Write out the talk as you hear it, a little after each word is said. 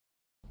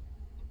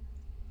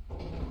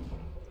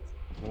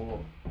Whoa.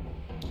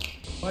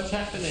 What's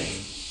happening?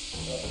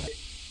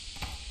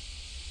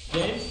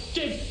 James?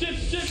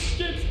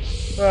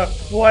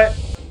 What?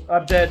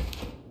 I'm dead.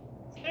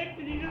 James,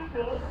 did you just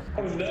fall?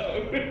 Oh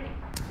no.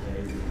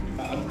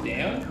 I'm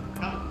down?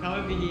 Come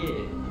over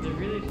here. There's a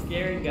really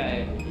scary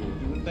guy over here.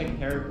 He looks like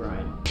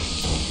Herobrine. I'm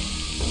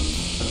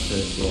so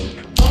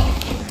scared.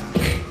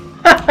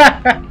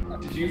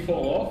 Did you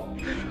fall off?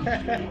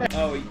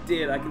 Oh, he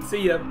did. I can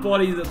see your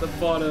bodies at the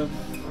bottom.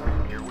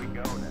 Here we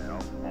go now.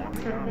 On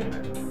the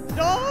continent.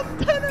 Dom,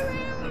 turn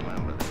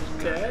around!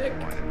 Tech.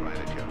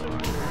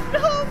 Dom,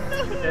 no!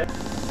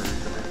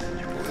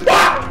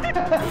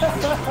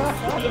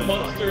 There's a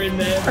monster in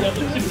there. The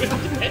other two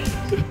are dead.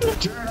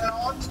 Do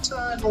not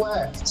turn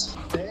left.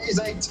 There is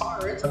a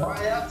turret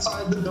right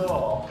outside the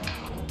door.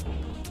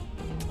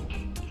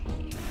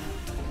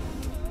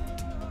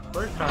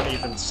 I can't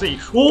even see.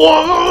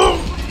 Whoa!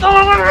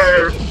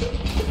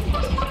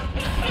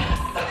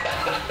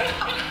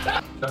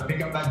 Don't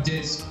pick up that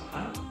disc.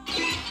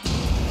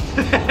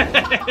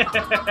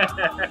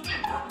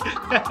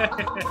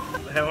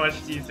 How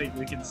much do you think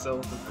we can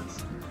sell for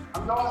this?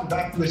 I'm going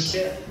back to the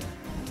ship.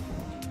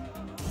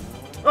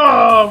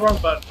 Oh, wrong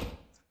button.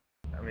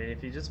 I mean,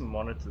 if he just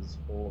monitors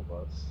all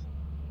of us.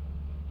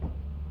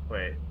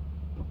 Wait.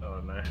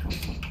 Oh no.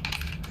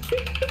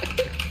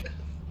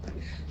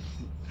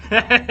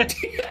 Are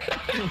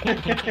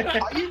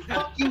you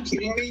fucking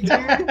kidding me, dude?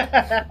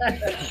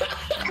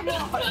 Come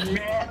on,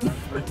 man.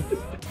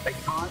 They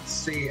can't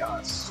see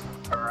us,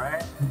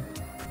 alright?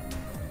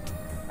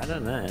 I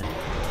don't know.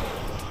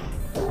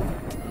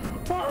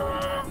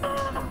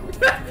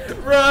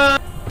 Run!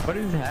 What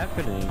is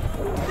happening?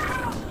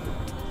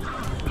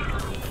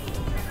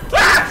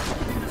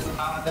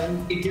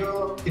 Then if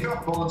you're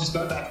full, just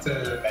go back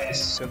to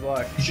base. Good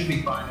luck. You should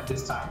be fine at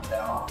this time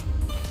now.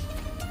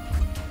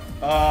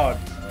 Oh.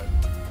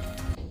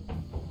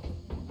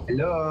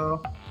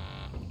 Hello.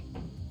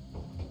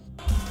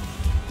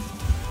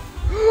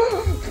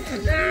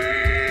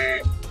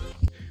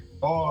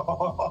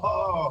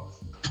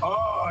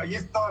 Oh, you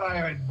thought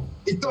I would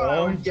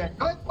get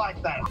good like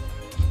that.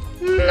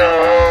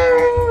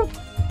 No!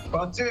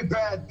 Well, too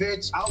bad,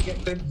 bitch. I'll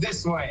get them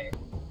this way.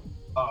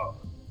 Oh.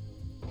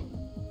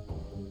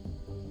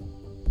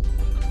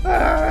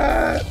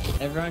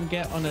 Everyone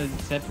get on a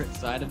separate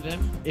side of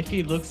him. If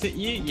he looks at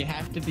you, you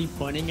have to be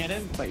pointing at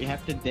him, but you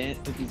have to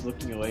dance if he's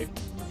looking away.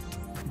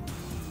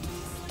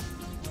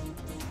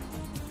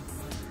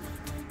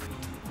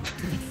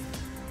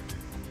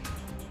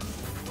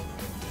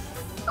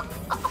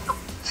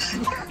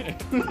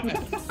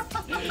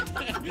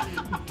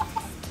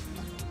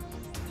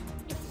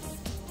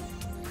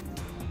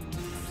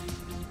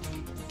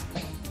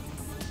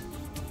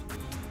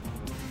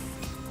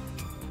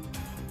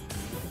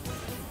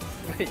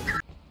 Wait.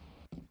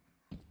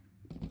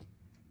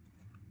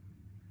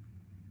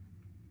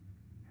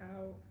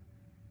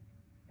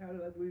 How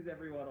did I lose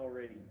everyone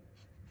already?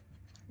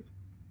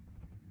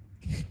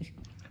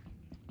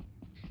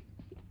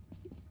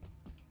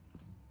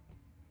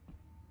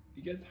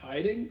 You guys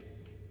hiding?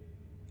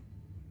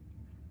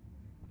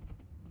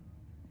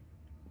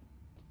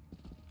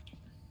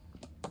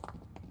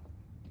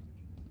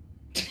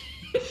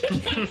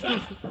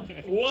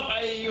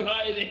 Why are you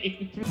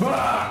hiding?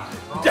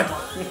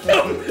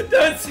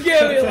 Don't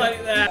scare me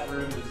like that! That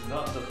room is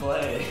not the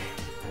play.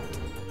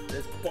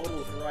 There's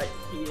bottles right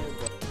here,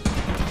 bro.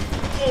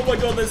 Oh my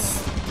god,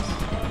 there's...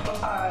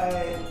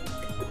 Why?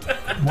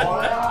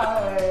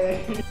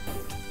 Why?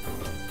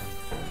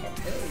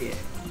 Hey,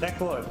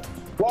 Declan,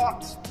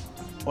 What?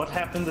 what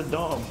happened to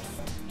Dom?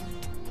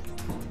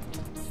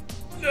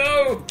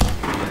 No!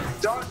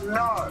 Don't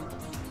know.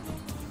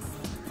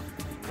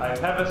 I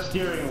have a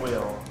steering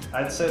wheel.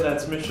 I'd say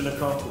that's mission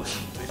accomplished.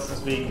 This is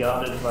being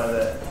guarded by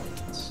that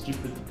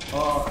stupid...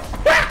 Oh,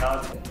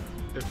 God.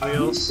 The Are you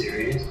wheel.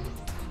 serious?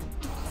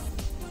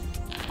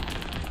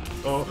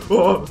 Oh,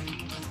 oh!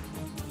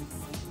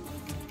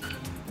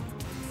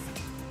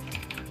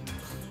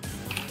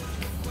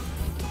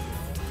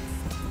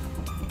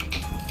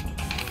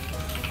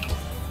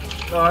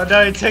 Oh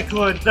no,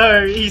 Techlord,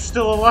 no, he's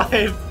still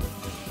alive!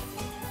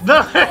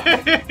 No!